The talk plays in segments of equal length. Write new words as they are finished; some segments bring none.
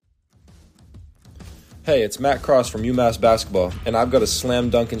Hey, it's Matt Cross from UMass Basketball, and I've got a slam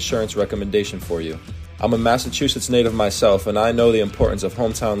dunk insurance recommendation for you. I'm a Massachusetts native myself, and I know the importance of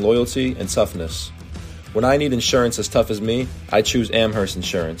hometown loyalty and toughness. When I need insurance as tough as me, I choose Amherst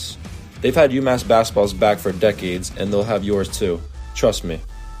Insurance. They've had UMass Basketball's back for decades, and they'll have yours too. Trust me.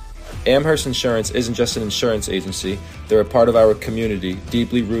 Amherst Insurance isn't just an insurance agency, they're a part of our community,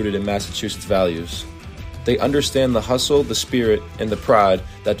 deeply rooted in Massachusetts values. They understand the hustle, the spirit, and the pride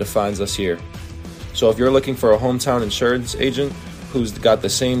that defines us here. So if you're looking for a hometown insurance agent who's got the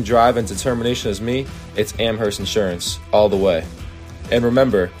same drive and determination as me, it's Amherst Insurance, all the way. And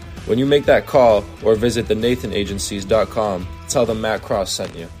remember, when you make that call or visit thenathanagencies.com, tell them Matt Cross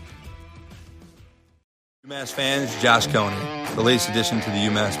sent you. UMass fans, Josh Coney, the latest addition to the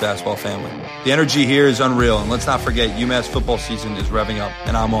UMass basketball family. The energy here is unreal, and let's not forget UMass football season is revving up,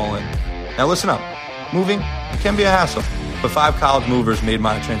 and I'm all in. Now listen up. Moving can be a hassle, but 5 college movers made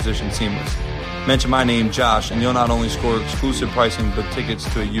my transition seamless. Mention my name, Josh, and you'll not only score exclusive pricing, but tickets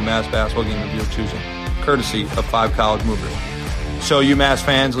to a UMass basketball game of your choosing, courtesy of 5 college movers. So UMass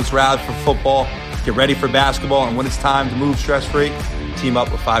fans, let's rally for football, get ready for basketball, and when it's time to move stress-free, team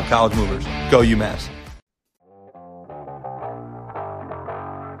up with 5 college movers. Go UMass.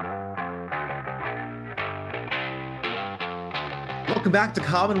 Welcome back to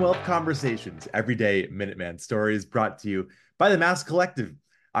Commonwealth Conversations, everyday Minuteman stories brought to you by the Mass Collective.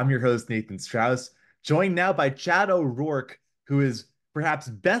 I'm your host, Nathan Strauss, joined now by Chad O'Rourke, who is perhaps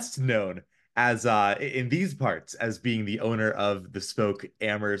best known as in these parts as being the owner of the Spoke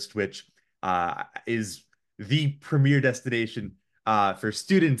Amherst, which is the premier destination for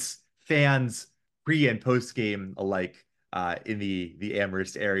students, fans, pre and post game alike in the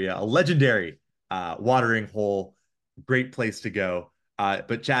Amherst area. A legendary watering hole, great place to go.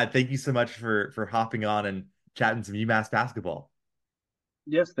 But Chad, thank you so much for hopping on and chatting some UMass basketball.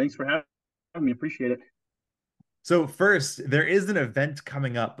 Yes, thanks for having me. Appreciate it. So first, there is an event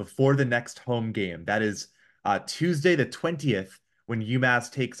coming up before the next home game. That is Tuesday the 20th when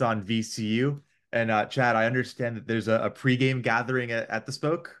UMass takes on VCU. And Chad, I understand that there's a pregame gathering at the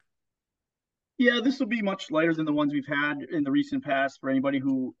Spoke. Yeah, this will be much lighter than the ones we've had in the recent past for anybody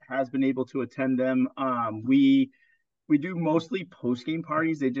who has been able to attend them. We do mostly post-game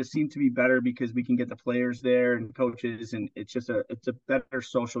parties. They just seem to be better because we can get the players there and coaches, and it's a better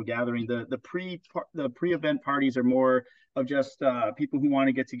social gathering. The pre-event parties are more of just people who want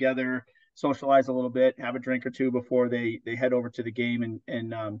to get together, socialize a little bit, have a drink or two before they head over to the game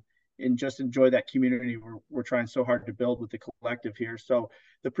and just enjoy that community we're trying so hard to build with the collective here. So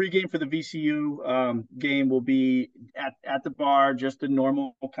the pregame for the VCU game will be at the bar, just a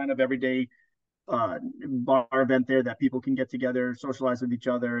normal kind of everyday bar event there that people can get together, socialize with each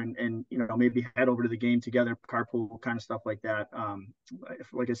other, and maybe head over to the game together, carpool kind of stuff like that.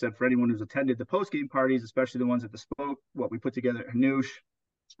 Like I said, for anyone who's attended the post game parties, especially the ones at the Spoke, what we put together at Hanoush,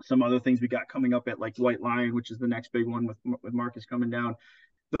 some other things we got coming up at like White Lion, which is the next big one with Marcus coming down.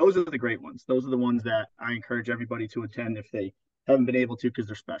 Those are the great ones. Those are the ones that I encourage everybody to attend if they haven't been able to, because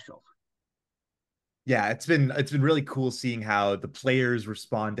they're special. Yeah, it's been really cool seeing how the players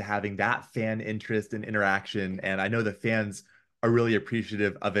respond to having that fan interest and interaction, and I know the fans are really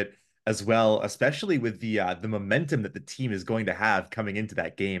appreciative of it as well, especially with the momentum that the team is going to have coming into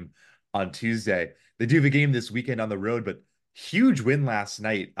that game on Tuesday. They do have a game this weekend on the road, but huge win last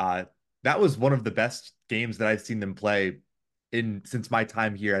night. That was one of the best games that I've seen them play since my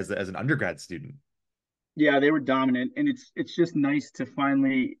time here as an undergrad student. Yeah, they were dominant, and it's just nice to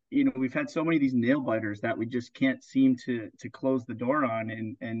finally, we've had so many of these nail biters that we just can't seem to close the door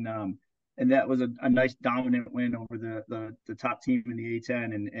on, and that was a nice dominant win over the top team in the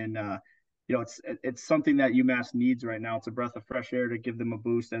A10, and it's something that UMass needs right now. It's a breath of fresh air to give them a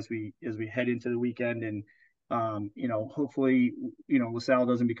boost as we head into the weekend, and hopefully LaSalle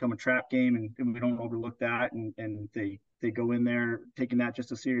doesn't become a trap game, and we don't overlook that, and they go in there taking that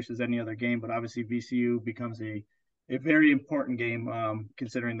just as serious as any other game. But obviously VCU becomes a very important game,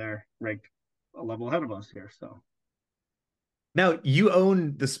 considering they're ranked a level ahead of us here. So now you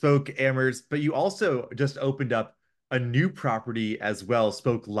own the Spoke Amherst, but you also just opened up a new property as well,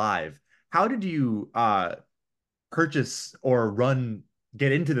 Spoke Live. How did you purchase or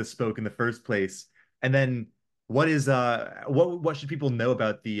get into the Spoke in the first place? And then what should people know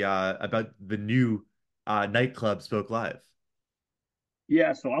about the new nightclub Spoke Live?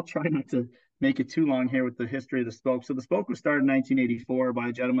 Yeah, so I'll try not to make it too long here with the history of the Spoke. So the Spoke was started in 1984 by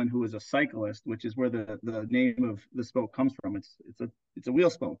a gentleman who was a cyclist, which is where the name of the Spoke comes from. It's a wheel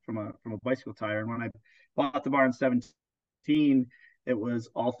spoke from a bicycle tire. And when I bought the bar in 2017, it was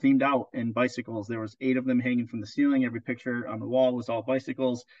all themed out in bicycles. There was 8 of them hanging from the ceiling. Every picture on the wall was all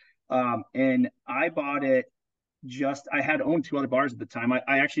bicycles. And I bought it I had owned two other bars at the time. I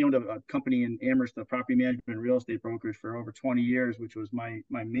actually owned a company in Amherst, a property management and real estate brokerage for over 20 years, which was my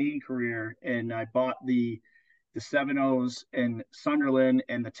main career. And I bought the Seven O's in Sunderland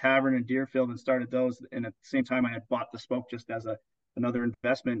and the Tavern in Deerfield and started those. And at the same time, I had bought the Spoke just as another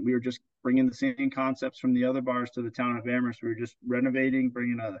investment. We were just bringing the same concepts from the other bars to the town of Amherst. We were just renovating,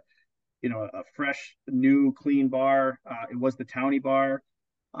 bringing a fresh, new, clean bar. It was the Townie bar.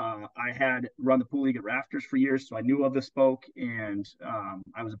 I had run the pool league at Rafters for years, so I knew of the Spoke, and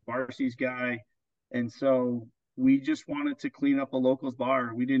I was a Barcy's guy, and so we just wanted to clean up a locals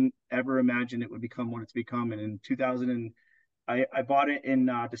bar. We didn't ever imagine it would become what it's become. And in 2000, I bought it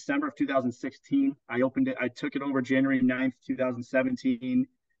in December of 2016. I opened it. I took it over January 9th, 2017.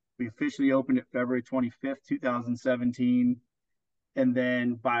 We officially opened it February 25th, 2017. And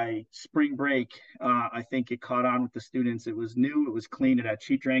then by spring break, I think it caught on with the students. It was new, it was clean, it had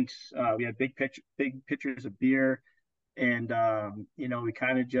cheap drinks. We had big pitchers of beer, and we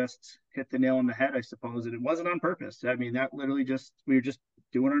kind of just hit the nail on the head, I suppose. And it wasn't on purpose. I mean, that literally just we were just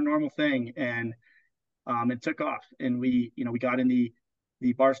doing our normal thing, and it took off. And we got in the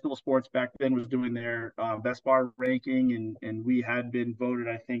Barstool Sports back then was doing their best bar ranking, and we had been voted,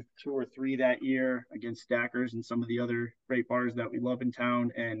 I think, 2 or 3 that year against Stackers and some of the other great bars that we love in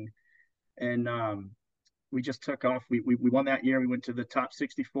town. And we just took off. We won that year. We went to the top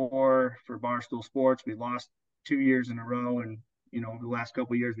 64 for Barstool Sports. We lost 2 years in a row, and over the last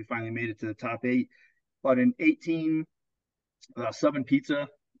couple of years, we finally made it to the top 8. But in 18, Sub and Pizza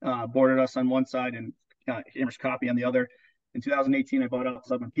boarded us on one side and Amherst Copy on the other. In 2018, I bought out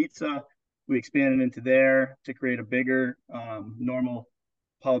Sub and Pizza. We expanded into there to create a bigger, normal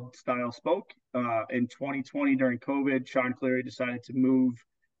pub style Spoke. In 2020, during COVID, Sean Cleary decided to move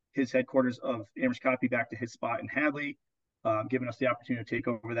his headquarters of Amherst Copy back to his spot in Hadley, giving us the opportunity to take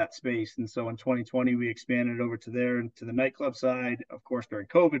over that space. And so in 2020, we expanded over to there and to the nightclub side, of course, during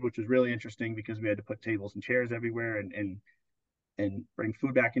COVID, which was really interesting because we had to put tables and chairs everywhere and bring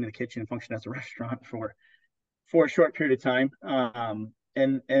food back into the kitchen and function as a restaurant for a short period of time.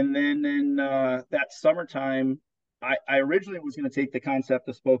 And then in that summertime, I originally was going to take the concept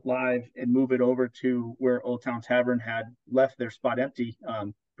of Spoke Live and move it over to where Old Town Tavern had left their spot empty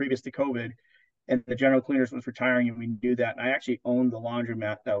previous to COVID. And the general cleaners was retiring, and we knew that. And I actually owned the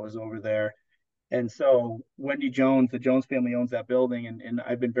laundromat that was over there. And so Wendy Jones, the Jones family owns that building, and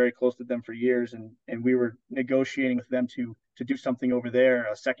I've been very close to them for years. And we were negotiating with them to do something over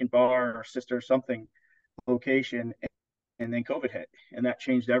there, a second bar or sister or something location, and then COVID hit, and that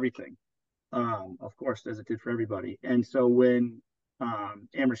changed everything, of course, as it did for everybody. And so when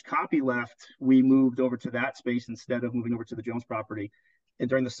Amherst Copy left, we moved over to that space instead of moving over to the Jones property. And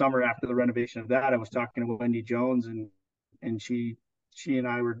during the summer after the renovation of that, I was talking to Wendy Jones, and she and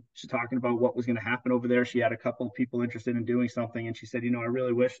I were just talking about what was going to happen over there. She had a couple of people interested in doing something, and she said, I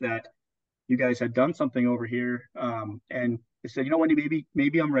really wish that you guys had done something over here. And I said, Wendy,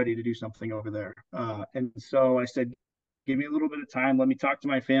 maybe I'm ready to do something over there. And so I said, give me a little bit of time. Let me talk to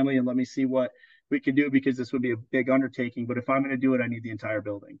my family and let me see what we can do, because this would be a big undertaking. But if I'm going to do it, I need the entire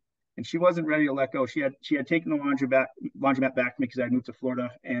building. And she wasn't ready to let go. She had taken the laundromat back from me because I moved to Florida,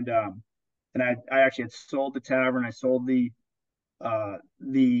 and I actually had sold the tavern. I sold the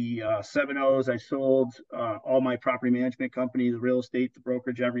Seven O's. I sold all my property management company, the real estate, the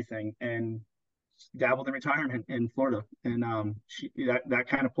brokerage, everything, and dabbled in retirement in Florida. And that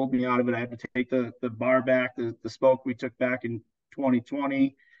kind of pulled me out of it. I had to take the bar back, the Spoke we took back in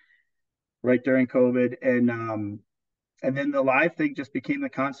 2020, right during COVID. And then the live thing just became the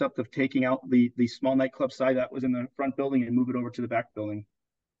concept of taking out the small nightclub side that was in the front building and move it over to the back building.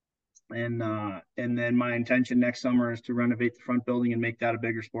 And then my intention next summer is to renovate the front building and make that a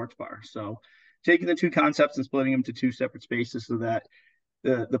bigger sports bar. So taking the two concepts and splitting them to two separate spaces so that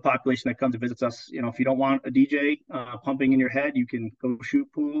the population that comes and visits us, if you don't want a DJ pumping in your head, you can go shoot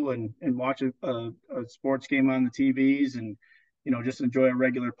pool and watch a sports game on the TVs and, just enjoy a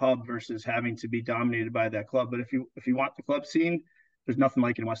regular pub versus having to be dominated by that club. But if you want the club scene, there's nothing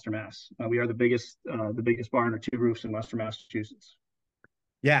like it in Western Mass. We are the biggest bar under two roofs in Western Massachusetts.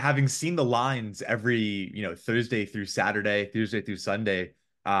 Yeah, having seen the lines every, Thursday through Saturday, Tuesday through Sunday,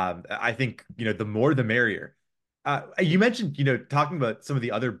 I think, the more the merrier. You mentioned, talking about some of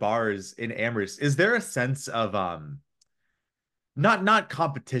the other bars in Amherst. Is there a sense of not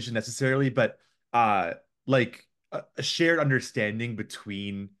competition necessarily, but like a shared understanding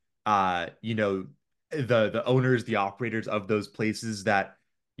between the owners, the operators of those places that,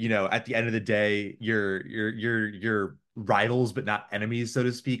 at the end of the day, you're rivals but not enemies, so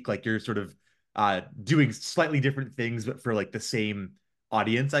to speak. Like you're sort of doing slightly different things, but for like the same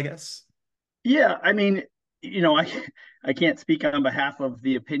audience, I guess? Yeah, I mean, you know, I can't speak on behalf of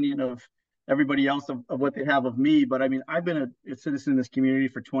the opinion of everybody else of what they have of me, but I mean, I've been a citizen in this community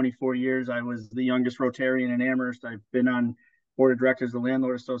for 24 years. I was the youngest Rotarian in Amherst. I've been on board of directors of the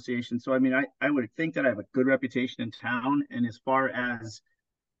Landlord Association. So I mean, I would think that I have a good reputation in town. And as far as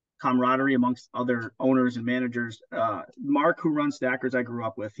camaraderie amongst other owners and managers. Mark, who runs Stackers, I grew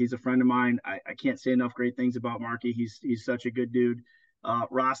up with. He's a friend of mine. I can't say enough great things about Marky. He's such a good dude.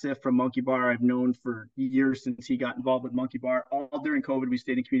 Rasif from Monkey Bar, I've known for years since he got involved with Monkey Bar. All during COVID, we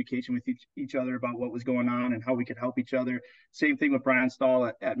stayed in communication with each other about what was going on and how we could help each other. Same thing with Brian Stahl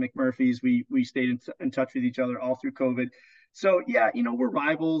at McMurphy's. We stayed in touch with each other all through COVID. So yeah, you know, we're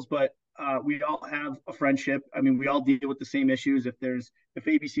rivals, but we all have a friendship. I mean, we all deal with the same issues. If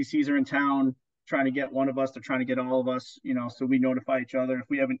ABCCs are in town trying to get one of us, they're trying to get all of us, you know, so we notify each other. If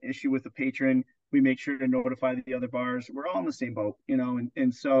we have an issue with a patron, we make sure to notify the other bars. We're all in the same boat, you know,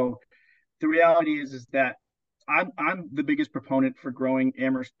 and so the reality is that I'm the biggest proponent for growing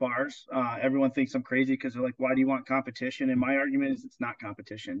Amherst bars. Everyone thinks I'm crazy because they're like, why do you want competition? And my argument is it's not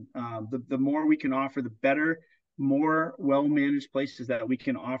competition. The more we can offer, the better. More well-managed places that we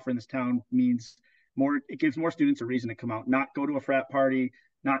can offer in this town means more. It gives more students a reason to come out, not go to a frat party,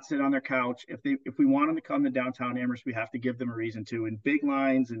 not sit on their couch. If we want them to come to downtown Amherst, we have to give them a reason to. And big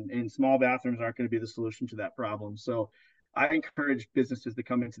lines and small bathrooms aren't going to be the solution to that problem. So I encourage businesses to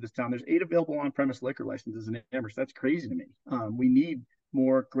come into this town. There's 8 available on-premise liquor licenses in Amherst. That's crazy to me. We need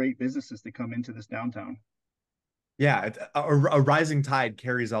more great businesses to come into this downtown. Yeah, a rising tide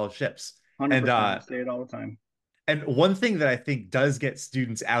carries all ships. 100%. I say it all the time. And one thing that I think does get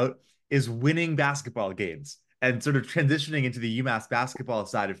students out is winning basketball games and sort of transitioning into the UMass basketball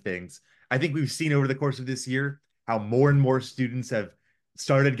side of things. I think we've seen over the course of this year how more and more students have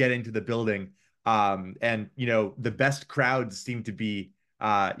started getting to the building. And, you know, the best crowds seem to be,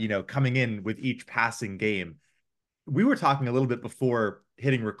 you know, coming in with each passing game. We were talking a little bit before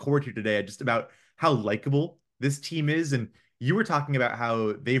hitting record here today just about how likable this team is. And you were talking about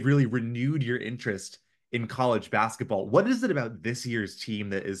how they've really renewed your interest in college basketball. What is it about this year's team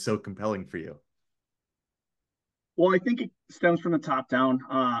that is so compelling for you? Well, I think it stems from the top down.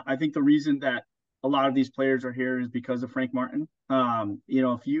 I think the reason that a lot of these players are here is because of Frank Martin. You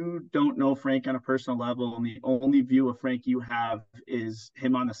know, if you don't know Frank on a personal level and the only view of Frank you have is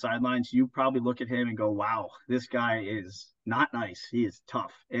him on the sidelines, you probably look at him and go, wow, this guy is not nice. He is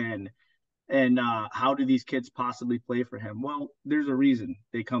tough. And how do these kids possibly play for him? Well, there's a reason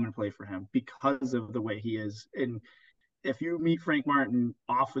they come and play for him because of the way he is. And if you meet Frank Martin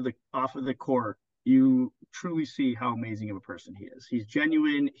off of the court, you truly see how amazing of a person he is. He's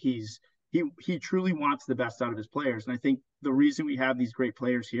genuine. He truly wants the best out of his players. And I think the reason we have these great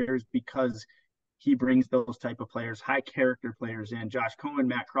players here is because he brings those type of players, high character players in. Josh Cohen,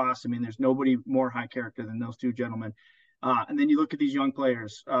 Matt Cross. I mean, there's nobody more high character than those two gentlemen. And then you look at these young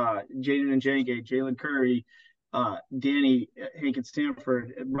players, Jaden and Jenge, Jalen Curry, Danny Hankins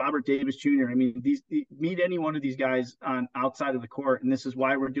Stanford, Robert Davis Jr. I mean, meet any one of these guys on outside of the court, and this is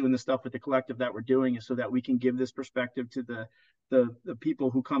why we're doing the stuff with the collective that we're doing, is so that we can give this perspective to the people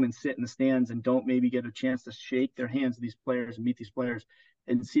who come and sit in the stands and don't maybe get a chance to shake their hands with these players and meet these players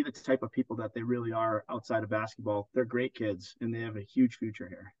and see the type of people that they really are outside of basketball. They're great kids, and they have a huge future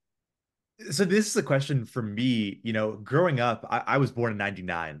here. So this is a question for me. You know, growing up, I was born in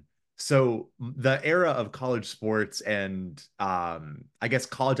 99. So the era of college sports and I guess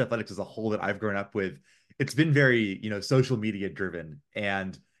college athletics as a whole that I've grown up with, it's been very, you know, social media driven.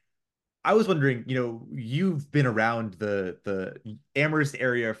 And I was wondering, you know, you've been around the Amherst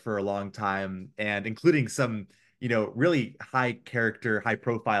area for a long time and including some, you know, really high character, high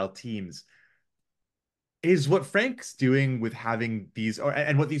profile teams. Is what Frank's doing with having these,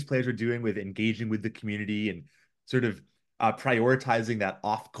 and what these players are doing with engaging with the community and sort of prioritizing that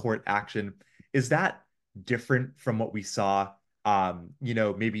off-court action, is that different from what we saw, you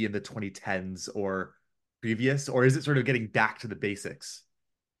know, maybe in the 2010s or previous, or is it sort of getting back to the basics?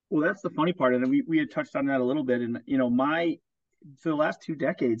 Well, that's the funny part, and we had touched on that a little bit. And you know, for the last 2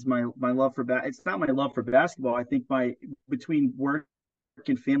 decades, my love for it's not my love for basketball. I think between work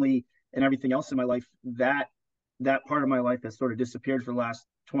and family and everything else in my life, that part of my life has sort of disappeared for the last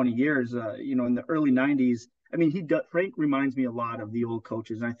 20 years. You know, in the early 90s, I mean, Frank reminds me a lot of the old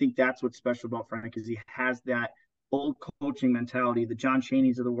coaches. And I think that's what's special about Frank is he has that old coaching mentality, the John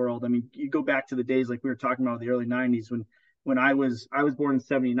Cheneys of the world. I mean, you go back to the days like we were talking about the early 90s when I was born in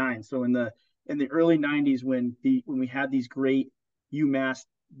 79. So in the early 90s when we had these great UMass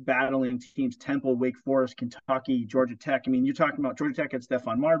battling teams, Temple, Wake Forest, Kentucky, Georgia Tech. I mean, you're talking about Georgia Tech had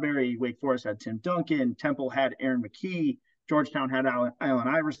Stephon Marbury, Wake Forest had Tim Duncan, Temple had Aaron McKee, Georgetown had Allen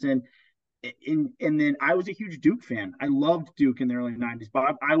Iverson. And then I was a huge Duke fan. I loved Duke in the early 90s.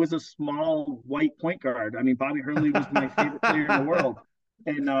 I was a small white point guard. I mean, Bobby Hurley was my favorite player in the world.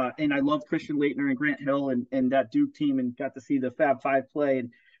 And I loved Christian Laettner and Grant Hill and that Duke team, and got to see the Fab Five play. And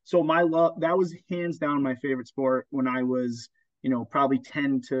so that was hands down my favorite sport when I was, probably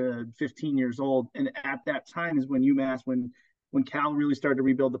 10 to 15 years old. And at that time is when when Cal really started to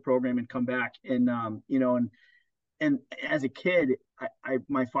rebuild the program and come back. And as a kid,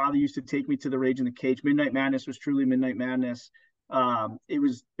 my father used to take me to the Rage in the Cage. Midnight Madness was truly Midnight Madness. It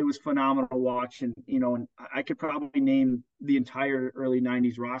was phenomenal to watch, and I could probably name the entire early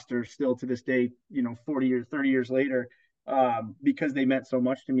 90s roster still to this day, 40 years, 30 years later, because they meant so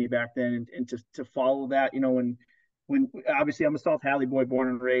much to me back then. And to follow that, when obviously I'm a South Hadley boy, born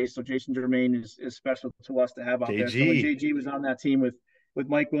and raised, so Jason Germain is special to us to have out there. So when JG was on that team with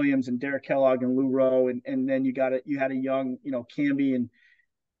Mike Williams and Derek Kellogg and Lou Rowe, and then you had a young, Camby and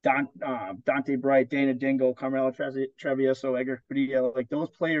Dante Bright, Dana Dingle, Carmelo Travieso, Edgar Padilla, like those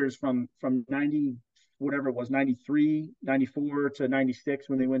players from 90, whatever it was, 93, 94 to 96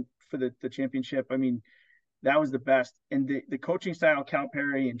 when they went for the championship. I mean, that was the best. And the coaching style, Cal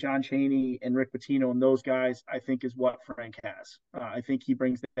Perry and John Chaney and Rick Pitino and those guys, I think is what Frank has. I think he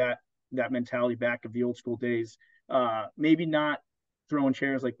brings that mentality back of the old school days. Maybe not throwing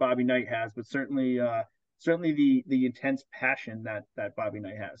chairs like Bobby Knight has, but certainly the intense passion that Bobby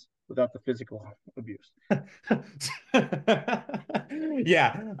Knight has without the physical abuse.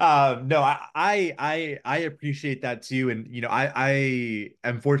 Yeah. No, I appreciate that too. And, I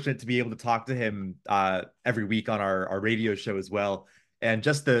am fortunate to be able to talk to him every week on our radio show as well. And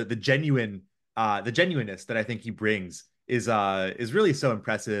just the genuineness that I think he brings is really so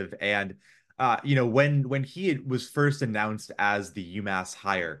impressive. And, when he was first announced as the UMass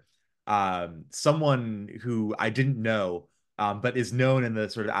hire, someone who I didn't know, but is known in the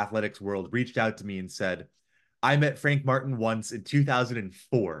sort of athletics world, reached out to me and said, I met Frank Martin once in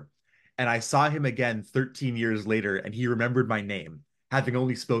 2004, and I saw him again 13 years later, and he remembered my name, having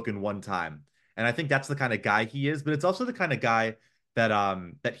only spoken one time. And I think that's the kind of guy he is, but it's also the kind of guy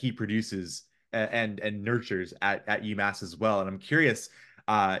that he produces and nurtures at UMass as well. And I'm curious,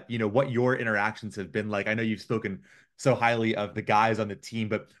 what your interactions have been like. I know you've spoken so highly of the guys on the team,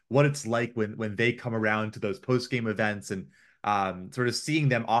 but what it's like when they come around to those post-game events and sort of seeing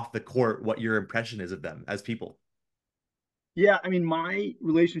them off the court, what your impression is of them as people. Yeah, I mean, my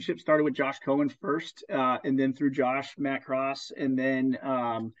relationship started with Josh Cohen first, and then through Josh, Matt Cross, and then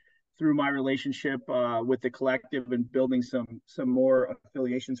through my relationship with the collective and building some more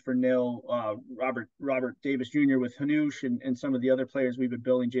affiliations for Nil, Robert Davis Jr. with Hanush and some of the other players we've been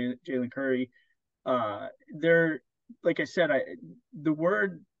building, Jalen Curry. They're, like I said, the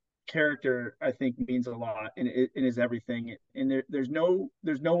word character I think means a lot and it is everything. And there's no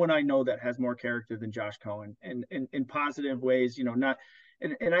one I know that has more character than Josh Cohen, and in positive ways, not.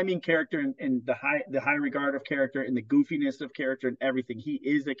 And I mean character in the high regard of character and the goofiness of character and everything. He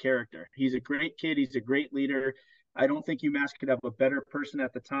is a character. He's a great kid. He's a great leader. I don't think UMass could have a better person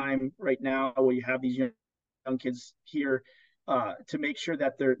at the time right now where you have these young kids here to make sure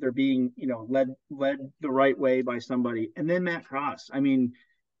that they're being, led the right way by somebody. And then Matt Cross. I mean,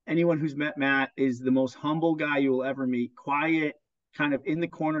 anyone who's met Matt is the most humble guy you will ever meet. Quiet, kind of in the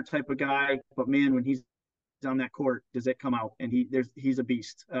corner type of guy. But man, when he's on that court, does it come out? And he's a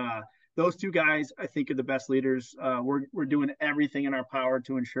beast. Those two guys, I think, are the best leaders. We're doing everything in our power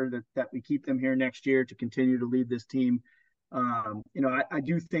to ensure that we keep them here next year to continue to lead this team. I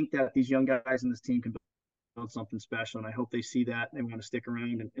do think that these young guys in this team can build something special, and I hope they see that and they want to stick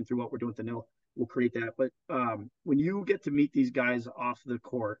around. And through what we're doing with the NIL, we'll create that. But when you get to meet these guys off the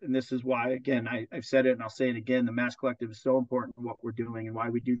court, and this is why, again, I've said it and I'll say it again, the Mass Collective is so important in what we're doing and why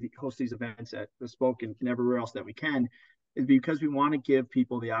we host these events at Bespoke and everywhere else that we can, is because we want to give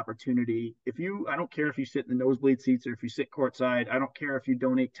people the opportunity. I don't care if you sit in the nosebleed seats or if you sit courtside. I don't care if you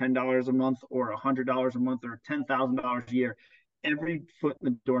donate $10 a month or $100 a month or $10,000 a year. Every foot in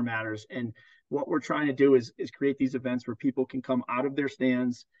the door matters. And what we're trying to do is create these events where people can come out of their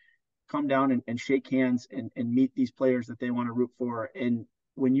stands, come down and shake hands and meet these players that they want to root for. And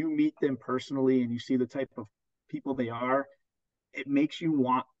when you meet them personally and you see the type of people they are, it makes you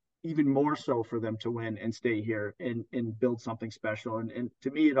want even more so for them to win and stay here and build something special. And to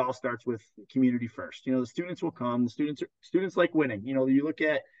me, it all starts with community first. The students will come. The students like winning. You look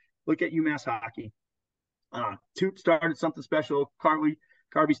at UMass hockey. Toot started something special.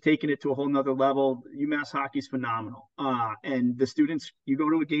 Carby's taken it to a whole nother level. UMass hockey's phenomenal. And the students, you go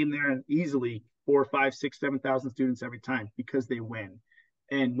to a game there and easily 4, 5, 6, 7,000 students every time because they win.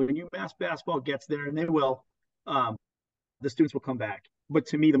 And when UMass basketball gets there, and they will, the students will come back. But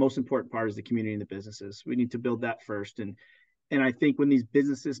to me, the most important part is the community and the businesses. We need to build that first. And I think when these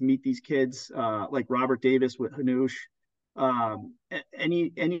businesses meet these kids, like Robert Davis with Hanush,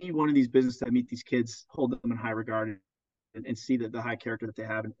 any one of these businesses that meet these kids, hold them in high regard and see that the high character that they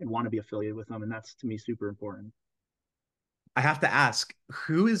have and want to be affiliated with them. And that's to me super important. I have to ask,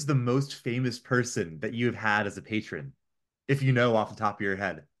 who is the most famous person that you have had as a patron, if you know off the top of your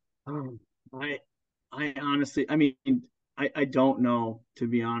head? Um, I I honestly, I mean, I don't know, to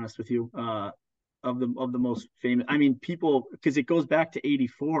be honest with you. Of the most famous. I mean, people, because it goes back to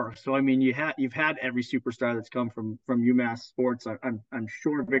 '84. So I mean, you've had every superstar that's come from UMass sports. I'm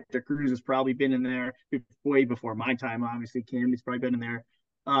sure Victor Cruz has probably been in there way before my time. Obviously, Cammy's probably been in there.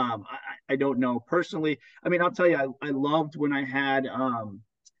 I don't know personally. I mean, I'll tell you, I loved when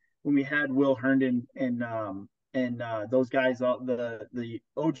we had Will Herndon and those guys, all the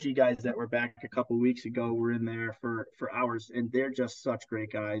OG guys that were back a couple of weeks ago were in there for hours, and they're just such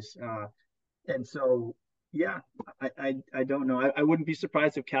great guys. And so, yeah, I don't know. I wouldn't be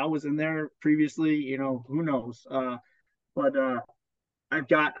surprised if Cal was in there previously. Who knows? But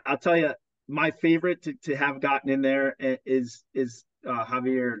I'll tell you, my favorite to have gotten in there is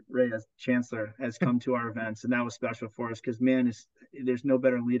Javier Reyes, Chancellor, has come to our events, and that was special for us because, man, there's no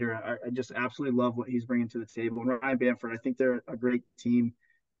better leader. I just absolutely love what he's bringing to the table. And Ryan Bamford, I think they're a great team.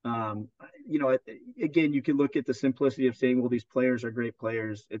 Um, Again, you can look at the simplicity of saying, well, these players are great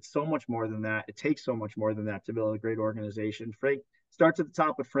players. It's so much more than that. It takes so much more than that to build a great organization. Frank starts at the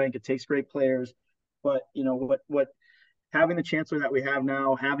top with Frank. It takes great players, but what having the chancellor that we have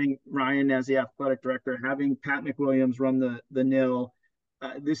now, having Ryan as the athletic director, having Pat McWilliams run the nil.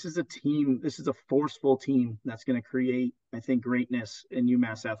 This is a team. This is a forceful team that's going to create, I think, greatness in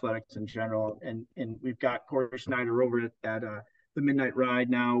UMass athletics in general. And we've got Corey Schneider over at the Midnight Ride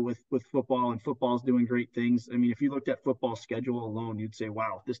now with football, and football's doing great things. I mean, if you looked at football schedule alone, you'd say,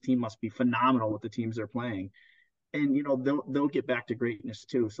 wow, this team must be phenomenal with the teams they're playing. And they'll get back to greatness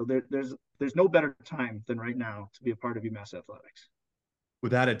too. So there's no better time than right now to be a part of UMass athletics.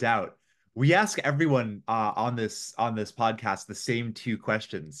 Without a doubt. We ask everyone on this podcast the same two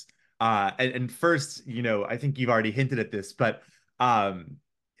questions. And first, I think you've already hinted at this, but and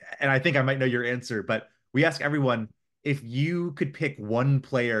I think I might know your answer, but we ask everyone, if you could pick one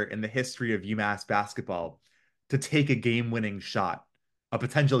player in the history of UMass basketball to take a game-winning shot, a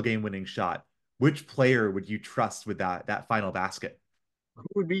potential game-winning shot, which player would you trust with that final basket? Who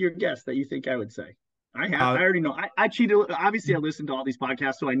would be your guess that you think I would say? I Uh, already know. I cheated. Obviously, I listened to all these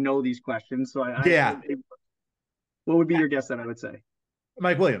podcasts, so I know these questions. So yeah, what would be your guess that I would say?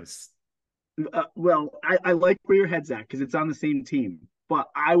 Mike Williams. Well, I like where your head's at because it's on the same team. But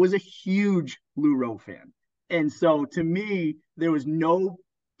I was a huge Lou Rowe fan, and so to me, there was no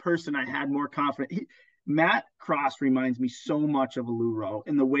person I had more confident. Matt Cross reminds me so much of a Lou Rowe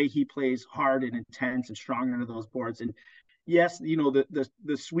in the way he plays hard and intense and strong under those boards. And yes,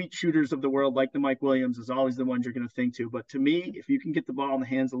 the sweet shooters of the world like the Mike Williams is always the ones you're going to think to. But to me, if you can get the ball in the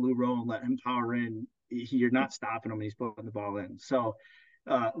hands of Lou Rowe and let him power in, you're not stopping him when he's putting the ball in. So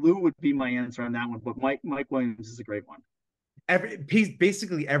Lou would be my answer on that one. But Mike Williams is a great one.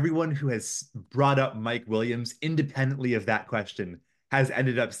 Basically everyone who has brought up Mike Williams independently of that question has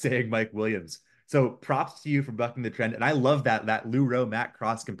ended up saying Mike Williams. So props to you for bucking the trend. And I love that Lou Rowe Matt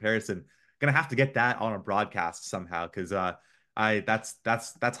Cross comparison. Gonna have to get that on a broadcast somehow because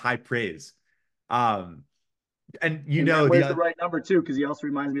that's high praise. Um and Matt wears the right number too, because he also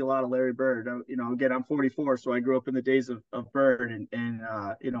reminds me a lot of Larry Bird. Again, I'm 44, so I grew up in the days of Bird, and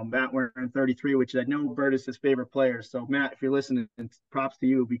Matt wearing 33, which I know Bird is his favorite player. So Matt, if you're listening, props to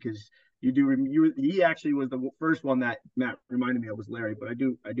you because he actually was the first one that Matt reminded me of was Larry, but I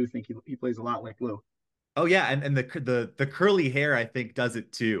do think he plays a lot like Lou. Oh yeah, and the curly hair I think does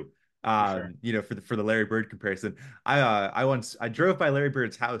it too. For sure. For the Larry Bird comparison. I drove by Larry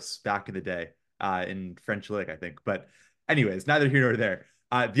Bird's house back in the day in French Lick, I think. But anyways, neither here nor there.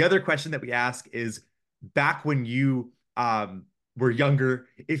 The other question that we ask is back when you were younger,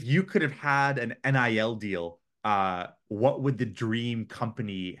 if you could have had an NIL deal, what would the dream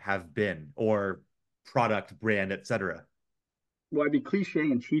company have been or product, brand, etc.? Well, I'd be cliche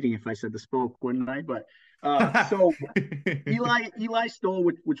and cheating if I said the spoke, wouldn't I? But so Eli stole,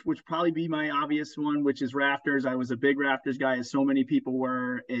 which probably be my obvious one, which is Rafters. I was a big Rafters guy, as so many people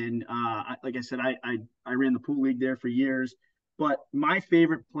were, and like I said, I ran the pool league there for years. But my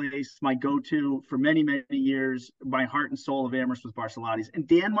favorite place, my go-to for many years, my heart and soul of Amherst was Barcelati's. And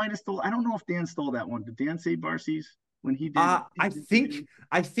Dan might have stole. I don't know if Dan stole that one. Did Dan say Barcy's when he did? I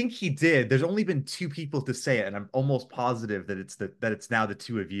think he did. There's only been two people to say it, and I'm almost positive that it's now the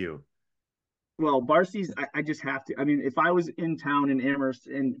two of you. Well, varsities, I just have to. I mean, if I was in town in Amherst,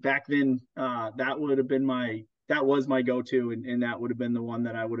 and back then, that would have been that was my go-to, and that would have been the one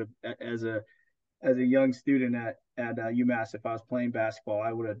that I would have, as a young student at UMass, if I was playing basketball,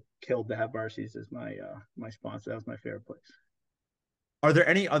 I would have killed to have varsities as my sponsor. That was my favorite place. Are there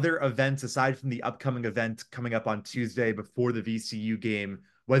any other events aside from the upcoming event coming up on Tuesday before the VCU game,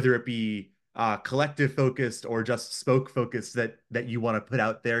 whether it be collective focused or just spoke focused, that you want to put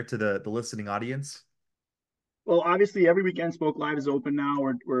out there to the listening audience? Well, obviously, every weekend Spoke Live is open now.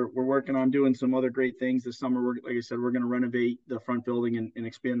 We're working on doing some other great things this summer. Like I said, we're going to renovate the front building and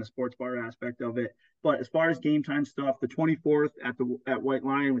expand the sports bar aspect of it. But as far as game time stuff, the 24th at White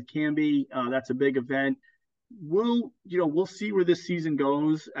Lion with Canby, that's a big event. We'll see where this season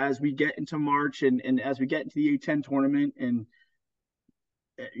goes as we get into March and as we get into the A10 tournament, and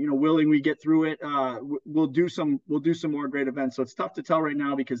willing we get through it, we'll do some more great events. So it's tough to tell right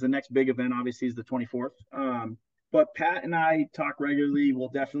now because the next big event obviously is the 24th. But Pat and I talk regularly. We'll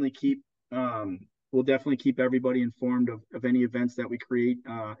definitely keep everybody informed of any events that we create.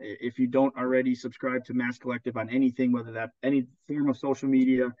 If you don't already subscribe to Mass Collective on anything, whether that any form of social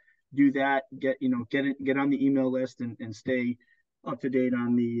media, do that. Get on the email list and stay up to date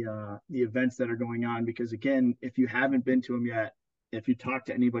on the events that are going on. Because again, if you haven't been to them yet, if you talk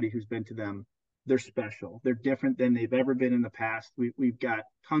to anybody who's been to them, they're special. They're different than they've ever been in the past. We've got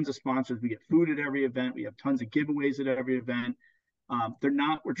tons of sponsors. We get food at every event. We have tons of giveaways at every event.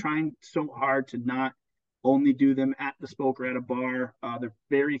 We're trying so hard to not only do them at the Spoke or at a bar. They're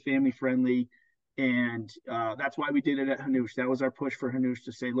very family friendly. And that's why we did it at Hanoush. That was our push for Hanoush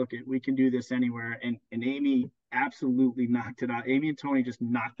to say, look, we can do this anywhere. And Amy absolutely knocked it out. Amy and Tony just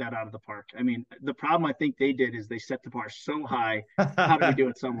knocked that out of the park. I mean, the problem I think they did is they set the bar so high. How do we do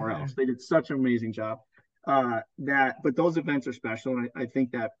it somewhere else? They did such an amazing job. But those events are special. And I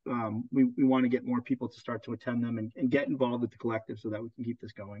think that we want to get more people to start to attend them and get involved with the collective so that we can keep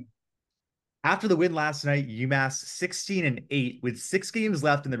this going. After the win last night, UMass 16-8 with 6 games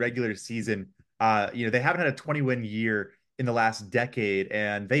left in the regular season. They haven't had a 20-win year in the last decade,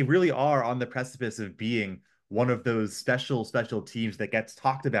 and they really are on the precipice of being one of those special teams that gets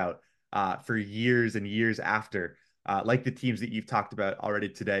talked about for years and years after, like the teams that you've talked about already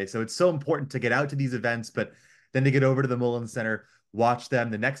today. So it's so important to get out to these events, but then to get over to the Mullins Center, watch them.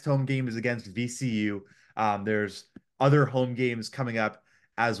 The next home game is against VCU. There's other home games coming up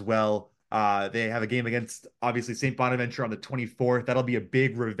as well. They have a game against, obviously, St. Bonaventure on the 24th. That'll be a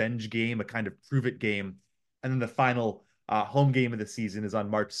big revenge game, a kind of prove-it game. And then the final home game of the season is on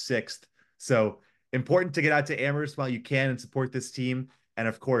March 6th. So important to get out to Amherst while you can and support this team. And,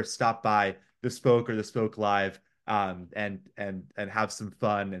 of course, stop by the Spoke or the Spoke Live and have some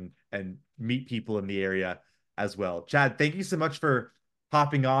fun and meet people in the area as well. Chad, thank you so much for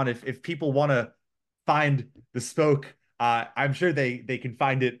hopping on. If people want to find the Spoke, I'm sure they can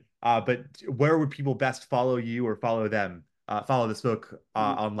find it. But where would people best follow you or follow them? Follow the Spoke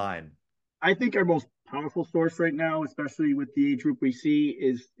online? I think our most powerful source right now, especially with the age group we see,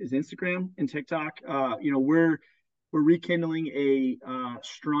 is Instagram and TikTok. We're rekindling a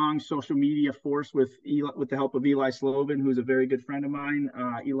strong social media force with the help of Eli Slovin, who's a very good friend of mine.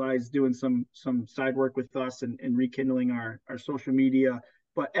 Eli's doing some side work with us and rekindling our social media.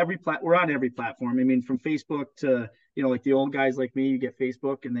 But we're on every platform. I mean, from Facebook to, like the old guys like me, you get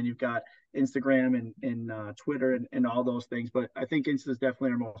Facebook, and then you've got Instagram and Twitter and all those things. But I think Insta is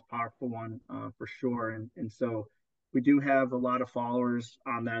definitely our most powerful one for sure. And so we do have a lot of followers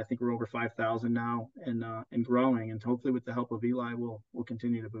on that. I think we're over 5,000 now and growing. And hopefully with the help of Eli, we'll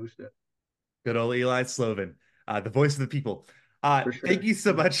continue to boost it. Good old Eli Slovin, the voice of the people. Sure. Thank you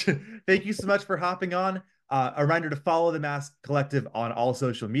so much. Thank you so much for hopping on. A reminder to follow the Mass Collective on all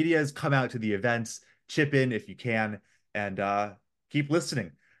social medias. Come out to the events, chip in if you can, and keep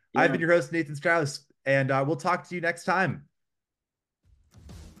listening. Yeah. I've been your host, Nathan Strauss, and we'll talk to you next time.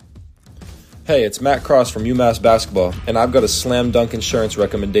 Hey, it's Matt Cross from UMass Basketball, and I've got a slam dunk insurance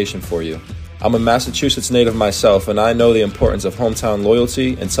recommendation for you. I'm a Massachusetts native myself, and I know the importance of hometown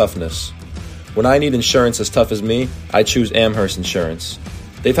loyalty and toughness. When I need insurance as tough as me, I choose Amherst Insurance.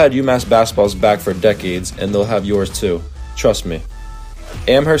 They've had UMass Basketball's back for decades, and they'll have yours too. Trust me.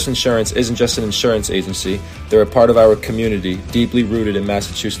 Amherst Insurance isn't just an insurance agency. They're a part of our community, deeply rooted in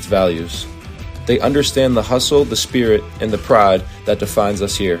Massachusetts values. They understand the hustle, the spirit, and the pride that defines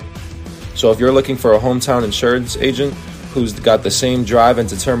us here. So if you're looking for a hometown insurance agent who's got the same drive and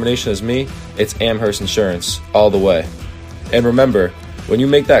determination as me, it's Amherst Insurance, all the way. And remember, when you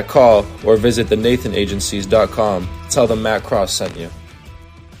make that call or visit thenathanagencies.com, tell them Matt Cross sent you.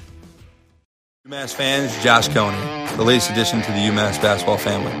 UMass fans, Josh Coney, the latest addition to the UMass Basketball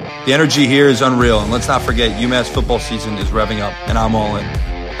family. The energy here is unreal, and let's not forget UMass football season is revving up, and I'm all in.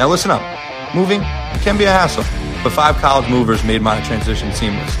 Now listen up. Moving can be a hassle, but 5 college movers made my transition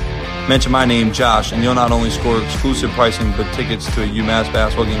seamless. Mention my name, Josh, and you'll not only score exclusive pricing, but tickets to a UMass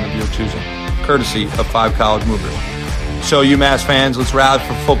basketball game of your choosing, courtesy of 5 college movers. So UMass fans, let's rally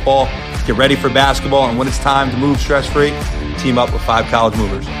for football, get ready for basketball, and when it's time to move stress-free, team up with 5 college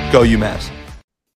movers. Go UMass.